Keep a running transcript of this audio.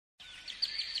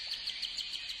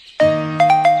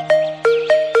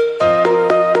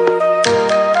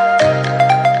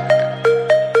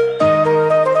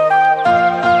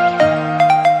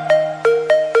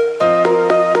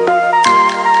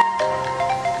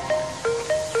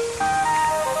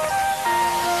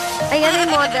Ayan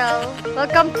yung model.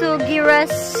 Welcome to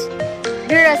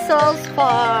Girasoles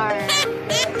Farm.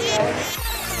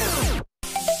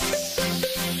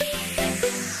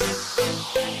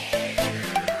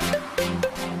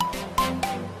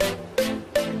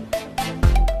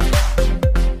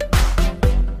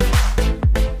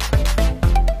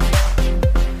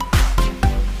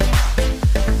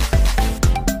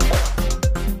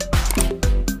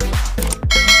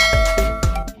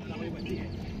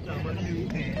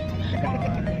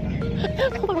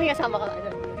 Pag may kasama ka,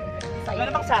 ano? Wala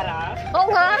namang Sara?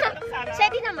 Oo nga!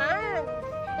 Seti naman!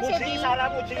 Muji, Sara,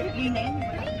 Muji. Linen.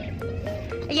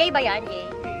 Yay ba yan?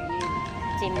 Yay.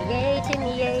 Tim yay, Tim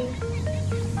yay.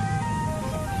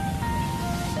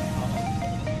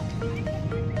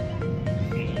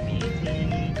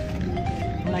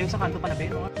 Malayo sa kanto pala,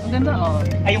 Ben. Ang ganda, oh.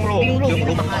 Ay, yung room. Yung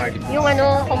room ang card. Yung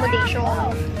ano, accommodation.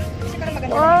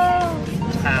 Wow!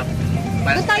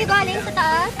 Doon tayo galing sa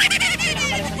taas?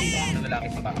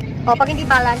 O, pag hindi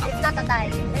balance, it's not a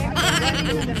tie.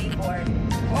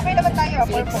 Okay naman tayo,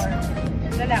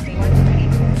 4-4. Lalaki,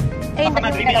 1-3-4. Eh, yung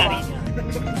dalawa.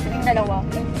 Yung dalawa.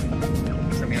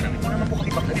 Sabi nga namin, kung naman po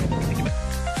kakibak na din po.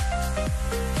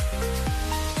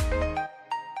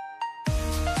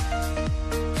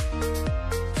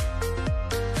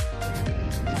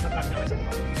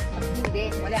 Hindi,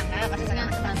 wala nga. Kasi sa nga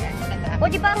maganda. O,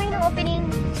 di ba ngayon ang opening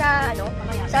sa, ano,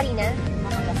 sa arena?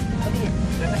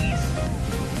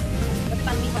 Pati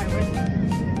pang may farmers.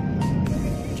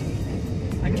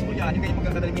 Ay, gusto ko yan. Yung kayo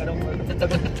magkakadaling araw.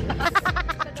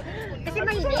 Kasi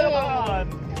mainit.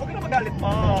 Huwag ka na magalit,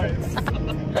 Mars.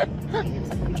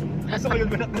 Gusto ko yun,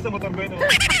 nasa motor ko yun.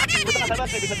 Gusto ka naman,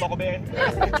 kaibisan mo ako, Ben.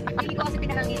 Hindi ko kasi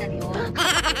pinahanginan yun.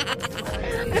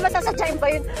 Ano masasadyain ba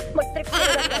yun? Mag-trip ko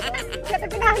yun. Kasi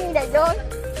pinahanginan yun.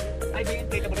 Ay, Ben,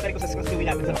 dito magkakaling ko sa school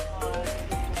natin sa...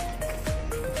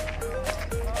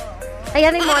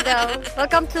 Ayan yung model.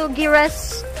 Welcome to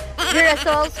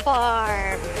Girasoles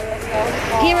Farm.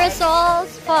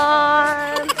 Girasoles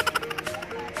Farm.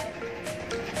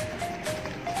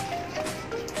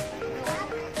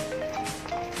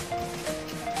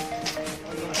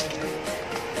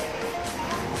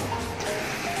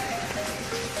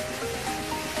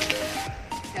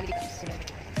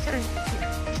 Saan?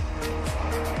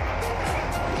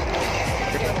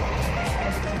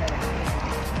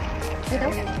 Dito?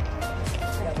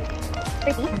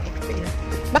 30?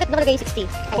 Bakit nakalagay 60?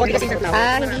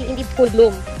 Hindi full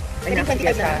bloom. Ay,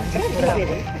 nakikipiyesta.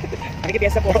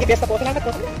 Nakikipiyesta po. Nakikipiyesta po. Salamat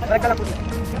po. Nagkala po.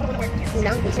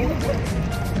 Unang, isa yun.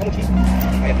 Kamuchi.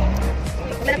 Ayan po.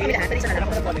 Maglalag kami lahat. Isa na lang.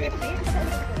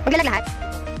 Maglalag lahat?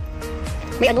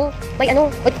 May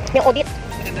audit.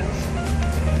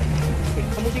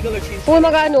 Kamuchi color cheese. Kung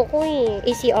mag-ano ko eh.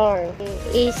 ACR.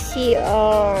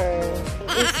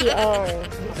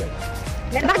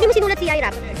 Bakit di mo sinulat si Ira?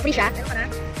 Free siya?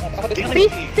 Free?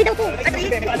 Free daw to.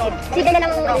 Sige na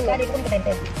lang ang ano yun.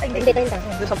 Hindi,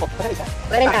 30. 40.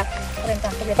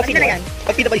 40. Pag sila na yan.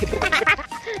 Pag pinabalik po.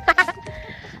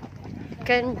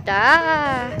 Ganda.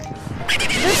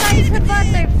 Doon tayo sa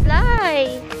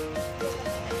butterfly.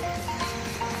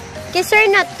 Kay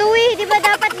sir na to eh. Di ba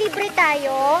dapat libre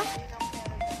tayo?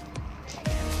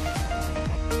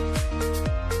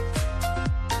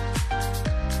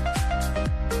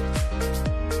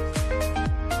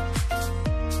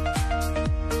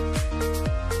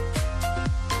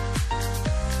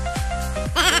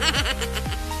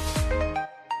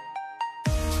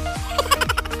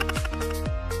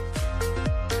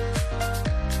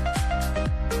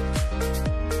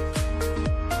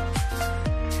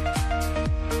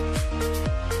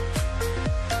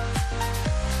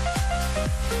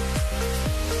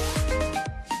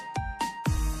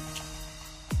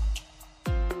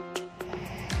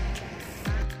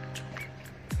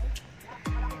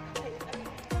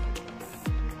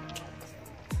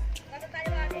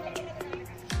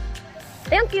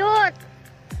 Ay, ang cute!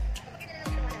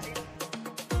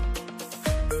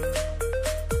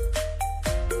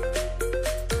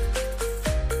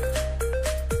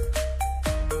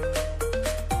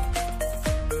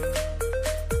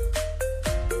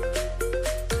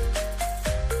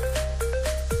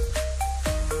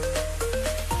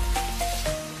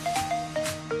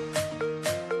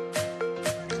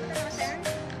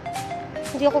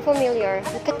 Hindi ako familiar.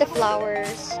 Look at the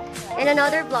flowers. And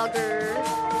another vlogger.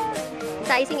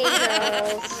 Sizing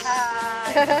angels.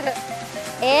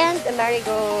 And the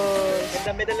marigolds. In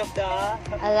the middle of the...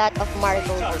 A lot of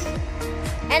marigolds.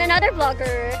 And another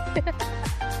vlogger.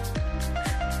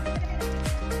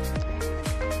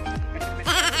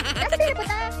 Nasa tayo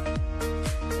punta?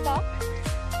 Ito?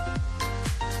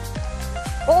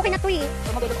 Oo, okay na to eh.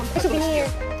 Ay, souvenir.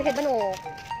 Sige, ba no?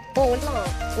 Oo, wala nga.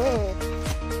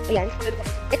 Ayan.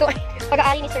 Ito,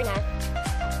 pag-aari ni sir na.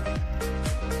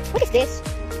 What is this?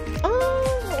 Oh,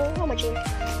 how much yun?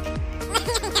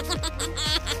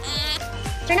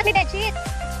 Sir, not may bedsheet.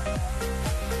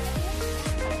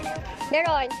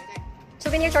 Meron.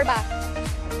 Souvenir store ba?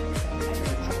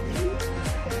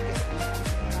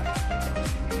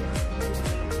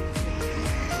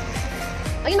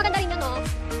 Ayun, maganda rin yun, no?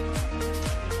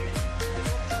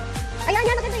 Ayan,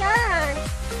 yan, maganda yan.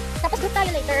 Tapos group tayo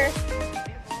later.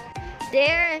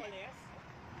 There.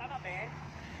 Tama ba?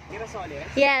 Girasoles?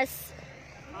 Yes.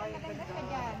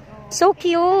 So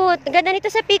cute. Ang ganda nito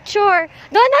sa picture.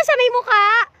 Doon, nasa may mukha.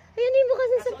 Ayun yung mukha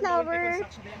sa sunflower.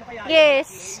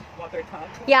 Yes. Water tank.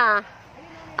 Yeah.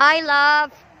 I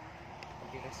love.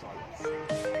 Girasoles.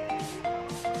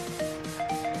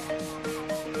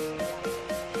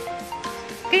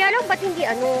 Kaya lang, ba't hindi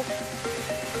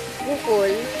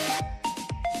bukol?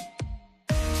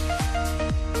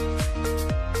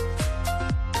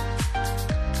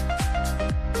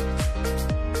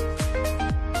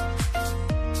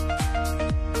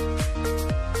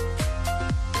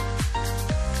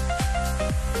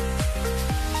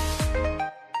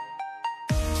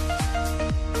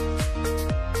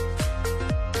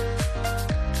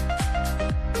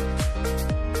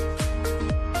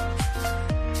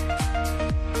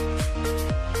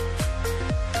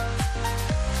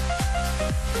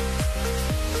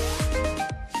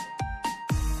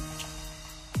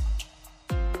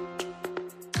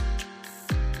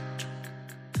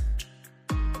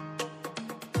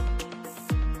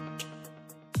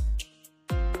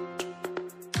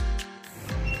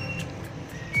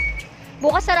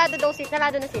 Bukas sarado daw sila.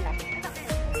 Sarado na sila.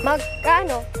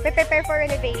 Prepare for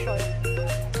renovation.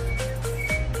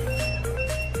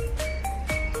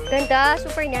 Ganda.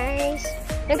 Super nice.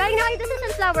 Nanggaling na kayo doon sa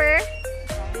sunflower?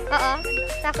 Oo.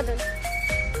 Saka doon.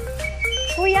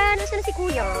 Kuya, nasa na si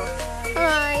Kuya?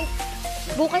 Hi.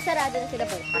 Bukas sarado na sila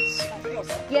bukas.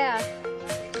 Yeah.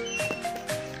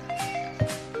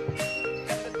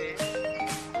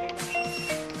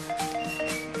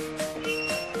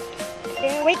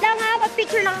 Wait lang ha,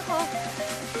 mag-picture lang ako.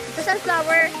 Sa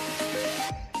sunflower.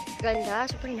 Ganda,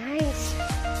 super nice.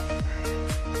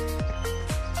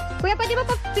 Kuya, pwede ba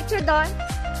pa-picture doon?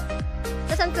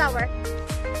 Sa sunflower.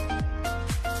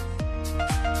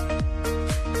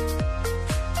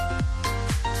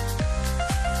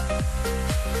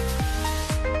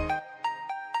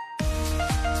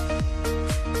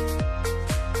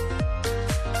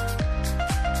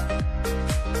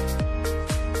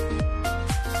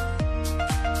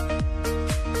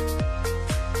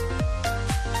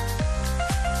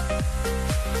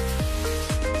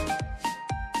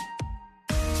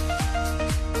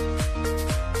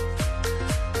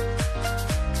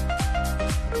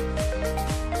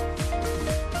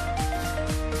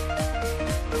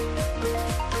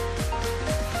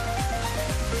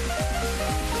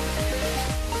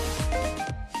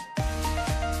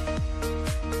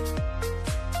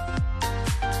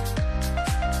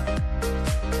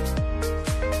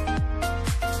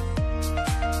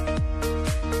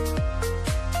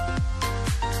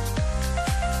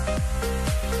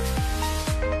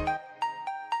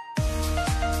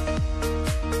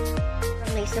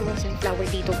 Nice naman sunflower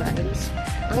dito, guys.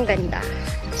 Ang ganda.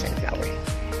 Sunflower.